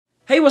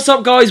Hey, what's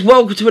up guys?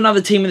 Welcome to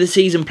another Team of the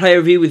Season player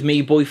review with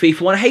me, boy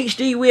FIFA 1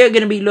 HD. We are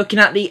going to be looking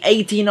at the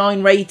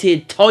 89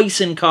 rated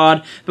Taison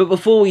card. But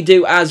before we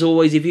do, as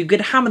always, if you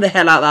could hammer the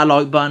hell out of that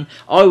like button,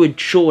 I would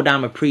sure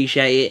damn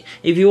appreciate it.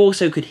 If you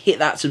also could hit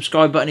that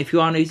subscribe button if you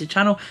are new to the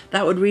channel,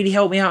 that would really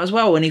help me out as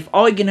well. And if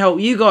I can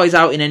help you guys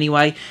out in any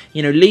way,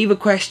 you know, leave a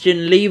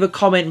question, leave a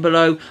comment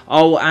below.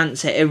 I'll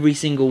answer every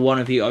single one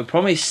of you, I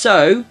promise.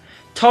 So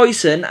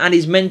Taison and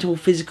his mental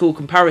physical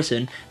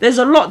comparison, there's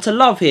a lot to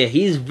love here.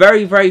 He is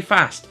very, very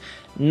fast.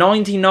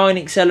 99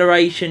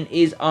 acceleration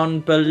is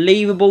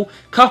unbelievable,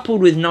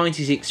 coupled with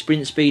 96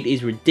 sprint speed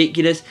is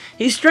ridiculous.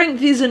 His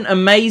strength isn't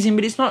amazing,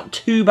 but it's not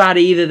too bad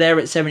either there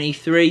at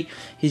 73.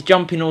 His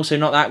jumping also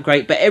not that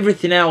great, but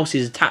everything else,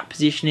 his attack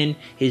positioning,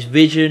 his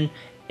vision,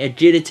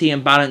 agility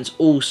and balance,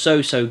 all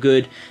so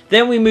good.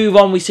 Then we move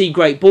on, we see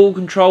great ball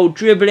control,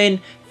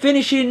 dribbling,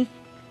 finishing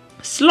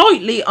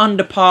slightly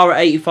under par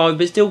at 85,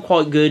 but still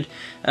quite good.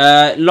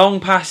 Long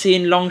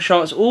passing, long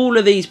shots, all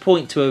of these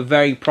point to a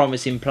very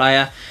promising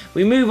player.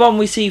 We move on,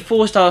 we see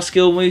 4-star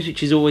skill moves,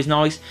 which is always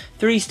nice.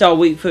 3-star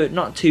weak foot,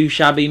 not too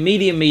shabby.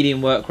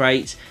 Medium work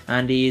rates,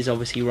 and he is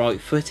obviously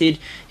right-footed.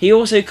 He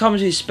also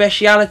comes with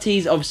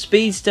specialities of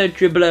speedster,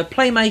 dribbler,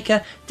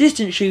 playmaker,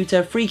 distance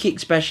shooter, free kick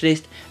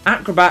specialist,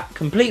 acrobat,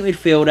 complete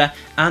midfielder,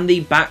 and the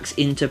backs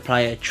into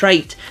player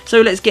trait. So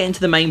let's get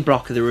into the main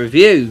block of the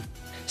review.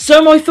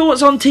 So my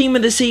thoughts on Team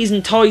of the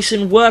Season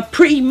Taison were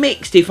pretty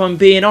mixed, if I'm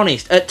being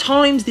honest. At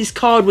times this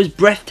card was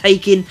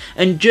breathtaking,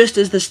 and just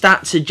as the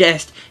stats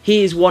suggest,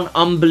 he is one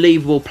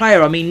unbelievable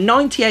player. I mean,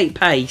 98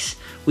 pace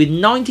with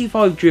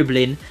 95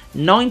 dribbling,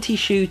 90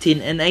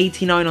 shooting and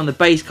 89 on the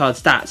base card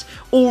stats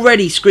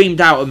already screamed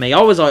out at me.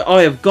 I was like,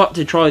 I have got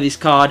to try this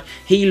card.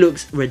 He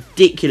looks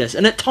ridiculous.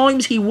 And at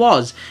times he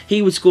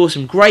would score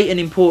some great and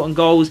important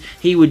goals.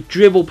 He would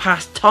dribble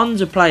past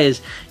tons of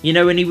players, you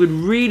know, and he would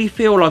really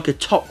feel like a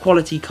top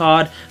quality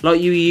card,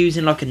 like you were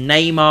using like a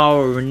Neymar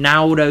or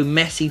Ronaldo,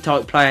 Messi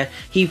type player.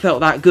 He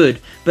felt that good.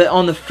 But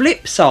on the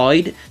flip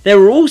side, there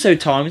were also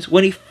times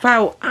when he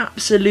felt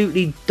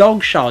absolutely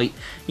dog shite.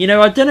 You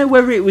know, I don't know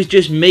whether it was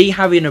just me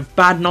having a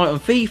bad night on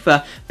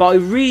FIFA, but I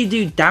really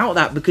do doubt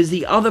that, because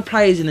the other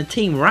players in the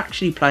team were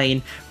actually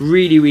playing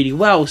really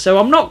well. So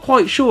I'm not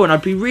quite sure, and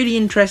I'd be really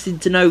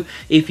interested to know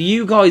if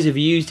you guys have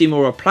used him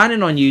or are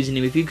planning on using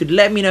him. If you could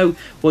let me know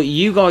what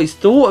you guys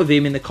thought of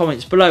him in the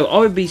comments below, I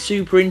would be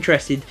super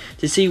interested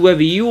to see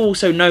whether you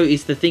also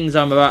noticed the things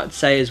I'm about to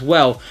say as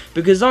well.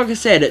 Because like I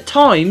said, at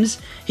times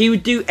he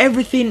would do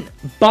everything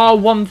bar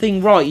one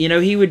thing right. You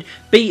know, he would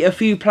beat a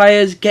few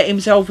players, get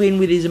himself in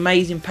with his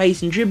amazing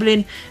pace and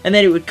dribbling, and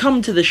then it would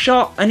come to the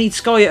shot and he'd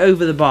sky it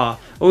over the bar,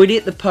 or he'd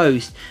hit the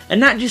post.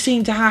 And that just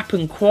seemed to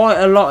happen quite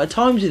a lot of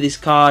times with this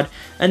card,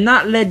 and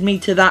that led me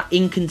to that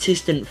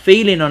inconsistent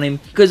feeling on him,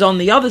 because on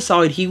the other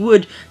side he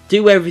would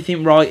do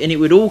everything right and it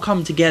would all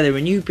come together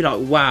and you'd be like,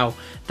 wow,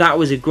 that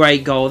was a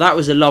great goal, that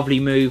was a lovely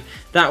move,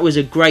 that was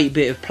a great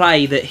bit of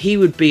play that he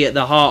would be at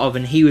the heart of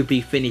and he would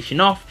be finishing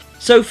off.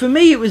 So for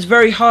me, it was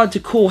very hard to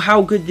call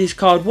how good this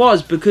card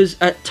was, because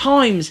at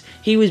times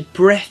he was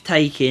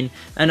breathtaking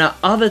and at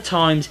other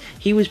times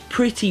he was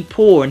pretty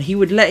poor and he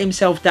would let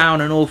himself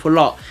down an awful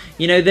lot.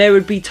 You know, there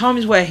would be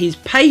times where his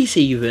pace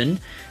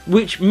even,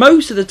 which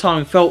most of the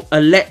time felt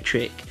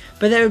electric,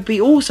 but there would be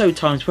also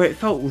times where it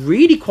felt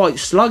really quite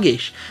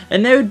sluggish,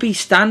 and there would be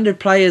standard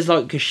players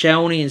like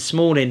Koscielny and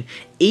Smalling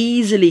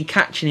easily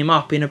catching him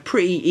up in a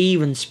pretty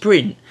even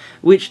sprint,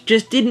 which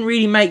just didn't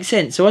really make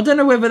sense. So I don't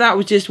know whether that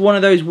was just one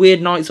of those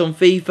weird nights on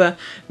FIFA.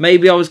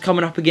 Maybe I was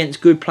coming up against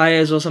good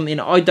players or something,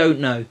 I don't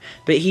know.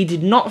 But he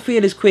did not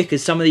feel as quick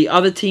as some of the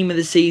other Team of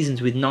the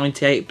Seasons with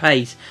 98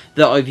 pace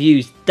that I've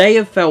used. They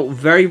have felt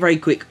very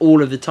quick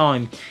all of the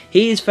time.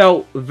 He has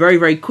felt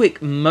very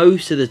quick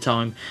most of the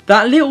time.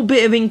 That little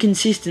bit of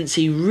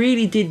inconsistency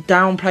really did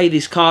downplay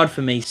this card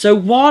for me. So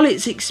while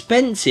it's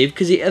expensive,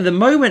 because at the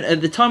moment,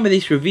 at the time of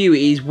this review,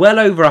 it is well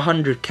over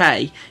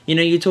 100k. You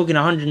know, you're talking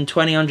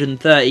 120,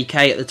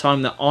 130k at the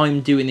time that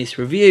I'm doing this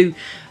review.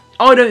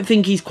 I don't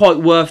think he's quite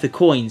worth the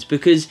coins,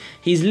 because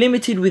he's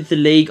limited with the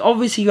league.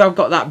 Obviously you have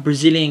got that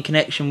Brazilian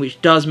connection,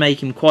 which does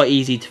make him quite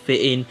easy to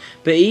fit in,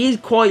 but he is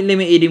quite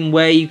limited in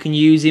where you can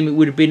use him. It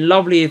would have been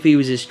lovely if he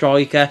was a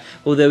striker,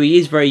 although he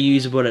is very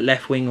usable at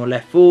left wing or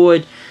left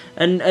forward.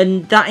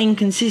 And that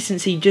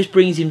inconsistency just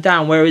brings him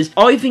down, whereas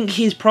I think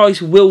his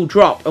price will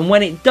drop, and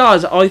when it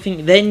does, I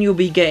think then you'll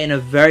be getting a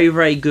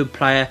very good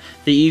player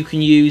that you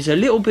can use a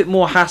little bit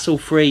more hassle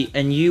free,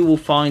 and you will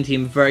find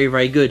him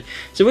very good.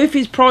 So if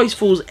his price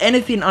falls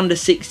anything under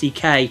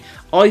 60k,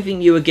 I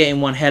think you are getting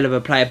one hell of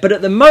a player. But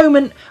at the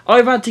moment,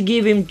 I've had to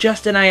give him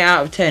just an 8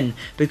 out of 10,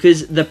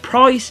 because the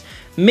price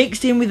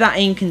mixed in with that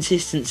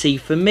inconsistency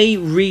for me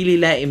really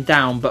let him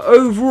down. But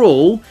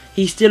overall,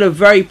 he's still a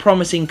very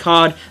promising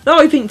card that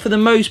I think for the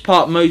most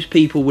part most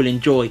people will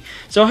enjoy.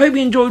 So I hope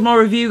you enjoyed my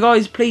review,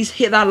 guys. Please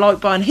hit that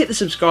like button, hit the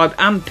subscribe,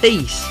 and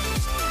peace.